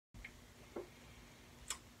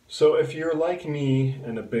So if you're like me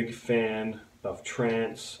and a big fan of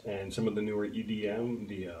trance and some of the newer EDM,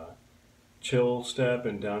 the chill step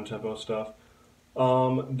and down-tempo stuff,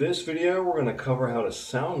 this video we're going to cover how to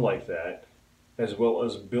sound like that as well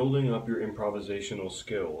as building up your improvisational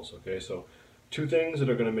skills. Okay, so two things that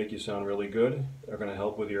are going to make you sound really good, are going to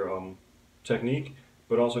help with your technique,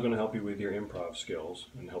 but also going to help you with your improv skills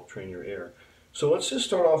and help train your ear. So let's just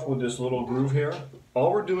start off with this little groove here.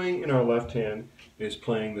 All we're doing in our left hand is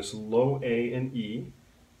playing this low A and E.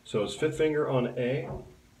 So it's fifth finger on A,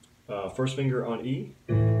 first finger on E.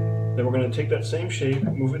 Then we're going to take that same shape,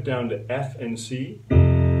 move it down to F and C,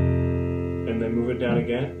 and then move it down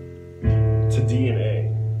again to D and A.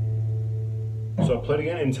 So I'll play it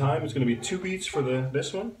again in time. It's going to be 2 beats for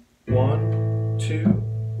this one. 1, 2,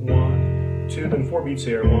 1, 2. Then 4 beats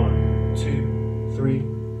here. 1, 2, 3, 4.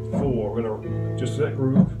 We're going to just that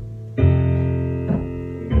groove.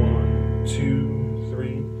 1, 2,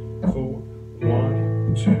 3, 4.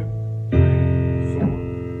 1, 2, 3, 4.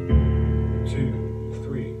 2,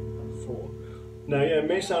 3, 4. Now, yeah, it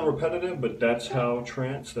may sound repetitive, but that's how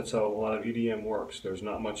that's how a lot of EDM works. There's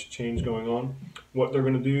not much change going on. What they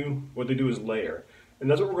do is layer. And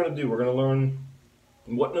that's what we're going to do. We're going to learn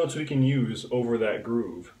what notes we can use over that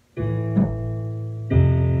groove.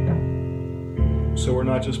 So we're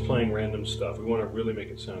not just playing random stuff. We want to really make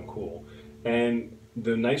it sound cool. And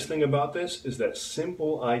the nice thing about this is that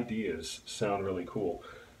simple ideas sound really cool.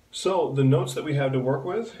 So the notes that we have to work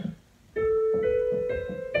with,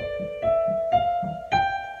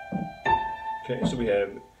 okay, so we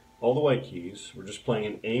have all the white keys. We're just playing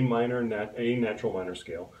an A minor, A natural minor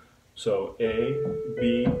scale. So A,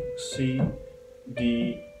 B, C,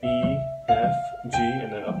 D, E, F, G,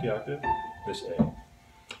 and then up the octave, this A.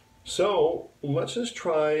 So let's just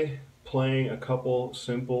try playing a couple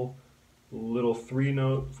simple little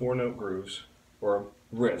 3-note, 4-note grooves, or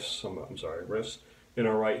riffs, I'm sorry, riffs in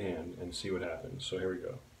our right hand and see what happens. So here we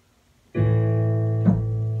go.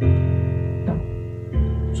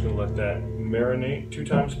 I'm just going to let that marinate 2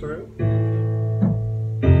 times through.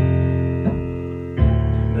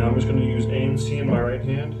 Now I'm just going to use A and C in my right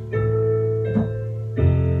hand.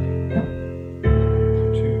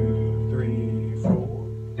 2, 3, 4. 2, 3, 4.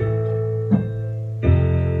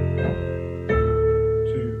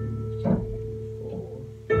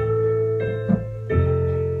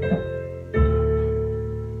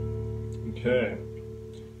 Okay.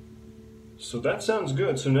 So that sounds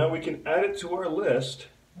good. So now we can add it to our list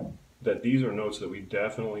that these are notes that we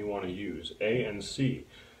definitely want to use, A and C.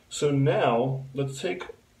 So now let's take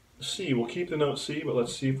C. We'll keep the note C, but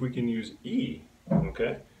let's see if we can use E.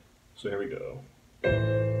 Okay? So here we go.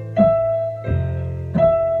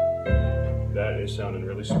 That is sounding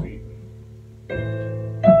really sweet.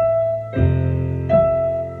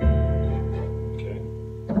 Okay.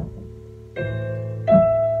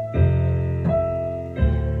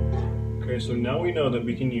 Okay, so now we know that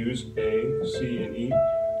we can use A, C, and E.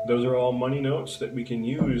 Those are all money notes that we can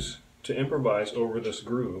use to improvise over this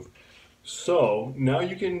groove. So now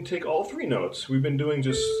you can take all 3 notes. We've been doing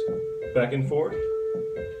just back and forth.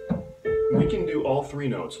 We can do all 3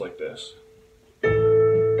 notes like this. 2,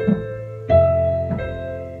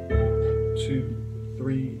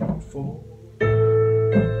 3, 4.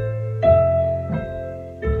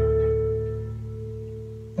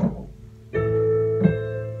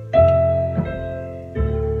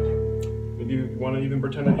 Maybe you want to even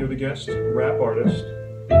pretend that you're the guest rap artist.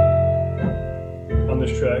 On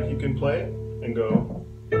this track, you can play it and go,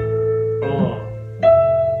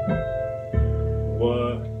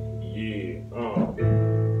 what, yeah,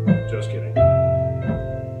 just kidding.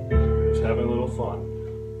 Just having a little fun.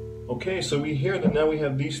 Okay, so we hear that now we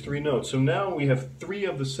have these 3 notes. So now we have 3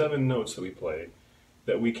 of the 7 notes that we played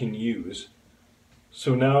that we can use.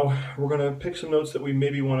 So now we're going to pick some notes that we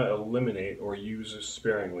maybe want to eliminate or use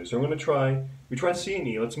sparingly. So I'm going to we tried C and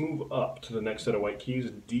E. Let's move up to the next set of white keys,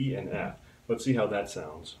 D and F. Let's see how that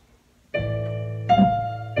sounds.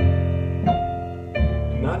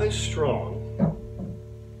 Not as strong.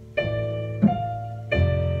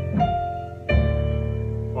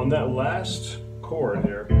 On that last chord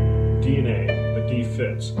here, D and A, the D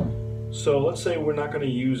fits. So let's say we're not going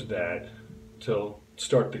to use that to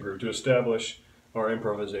start the groove, to establish our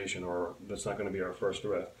improvisation, or that's not going to be our first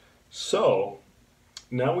riff. So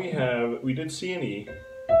now we did C and E.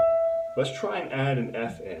 Let's try and add an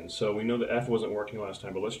F in. So we know the F wasn't working last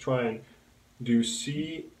time, but let's try and do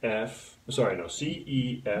C, F, sorry, no, C,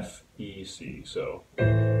 E, F, E, C. So,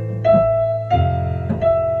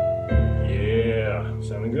 yeah,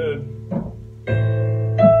 sounding good.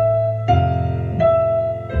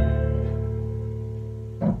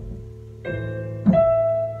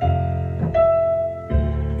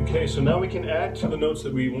 so now we can add to the notes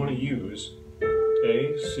that we want to use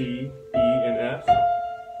A, C, E, and F.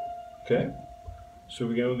 Okay, so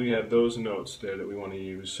we have those notes there that we want to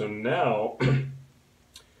use. So now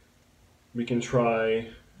we can try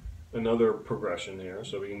another progression here.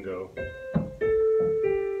 So we can go.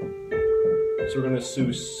 So we're going to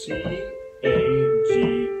do C, A,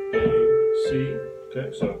 G, A, C. Okay,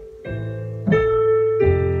 so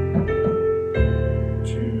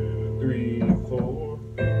 2, 3, 4.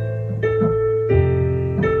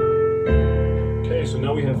 Okay, so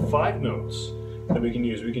now we have 5 notes that we can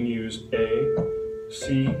use. We can use A,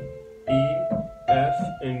 C, E, F,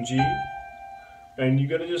 and G. And you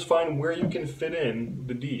got to just find where you can fit in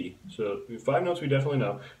the D. So 5 notes we definitely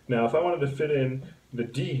know. Now if I wanted to fit in the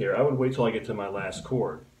D here, I would wait till I get to my last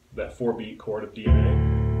chord, that 4-beat chord of D and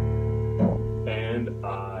A, and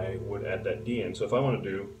I would add that D in. So if I want to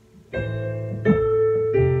do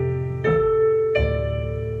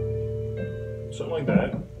something like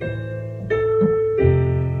that,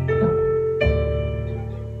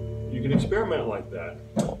 you can experiment like that.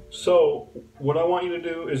 So what I want you to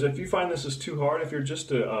do is, if you find this is too hard, if you're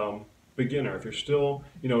just a beginner, if you're still,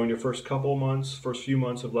 in your first few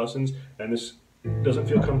months of lessons, and this doesn't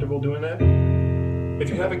feel comfortable doing that, if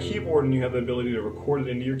you have a keyboard and you have the ability to record it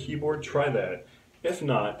into your keyboard, try that. If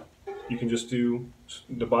not, you can just do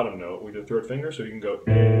the bottom note with your 3rd finger, so you can go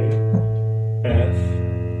A, F,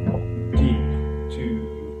 D,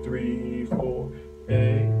 2, 3, 4, A,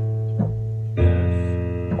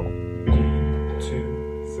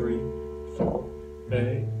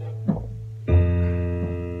 A.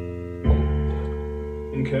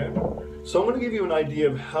 Okay, so I'm going to give you an idea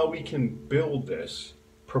of how we can build this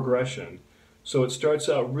progression. So it starts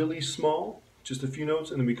out really small, just a few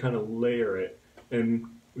notes, and then we kind of layer it and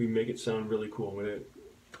we make it sound really cool. I'm going to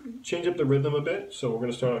change up the rhythm a bit, so we're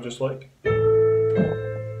going to start out just like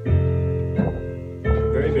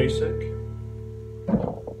very basic.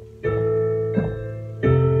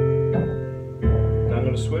 Now I'm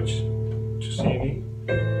going to switch to C and E.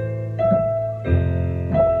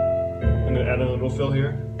 I'm going to add a little fill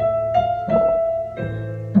here.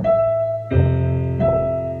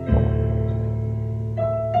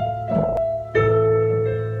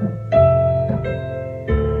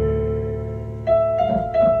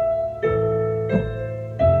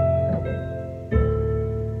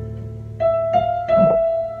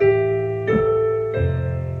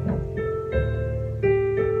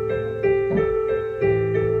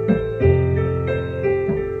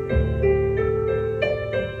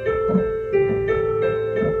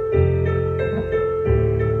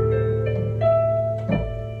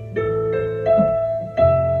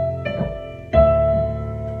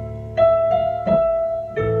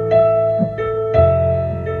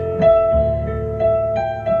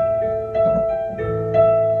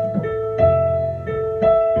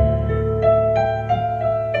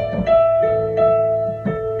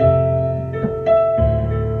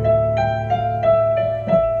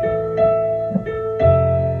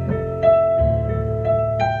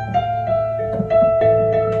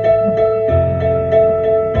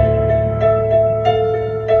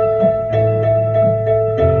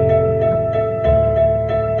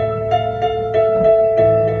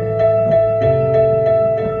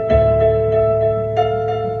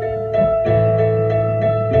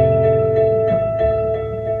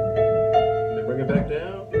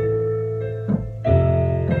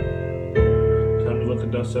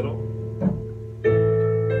 Dust settle.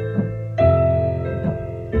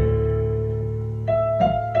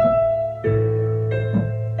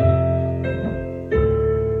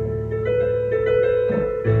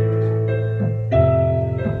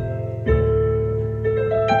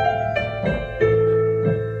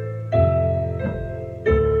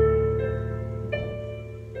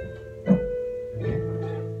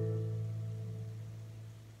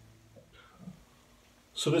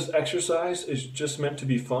 So this exercise is just meant to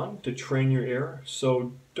be fun, to train your ear,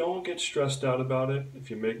 so don't get stressed out about it.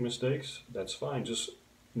 If you make mistakes, that's fine. Just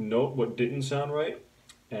note what didn't sound right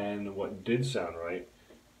and what did sound right,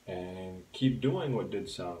 and keep doing what did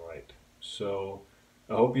sound right. So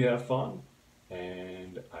I hope you have fun,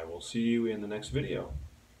 and I will see you in the next video.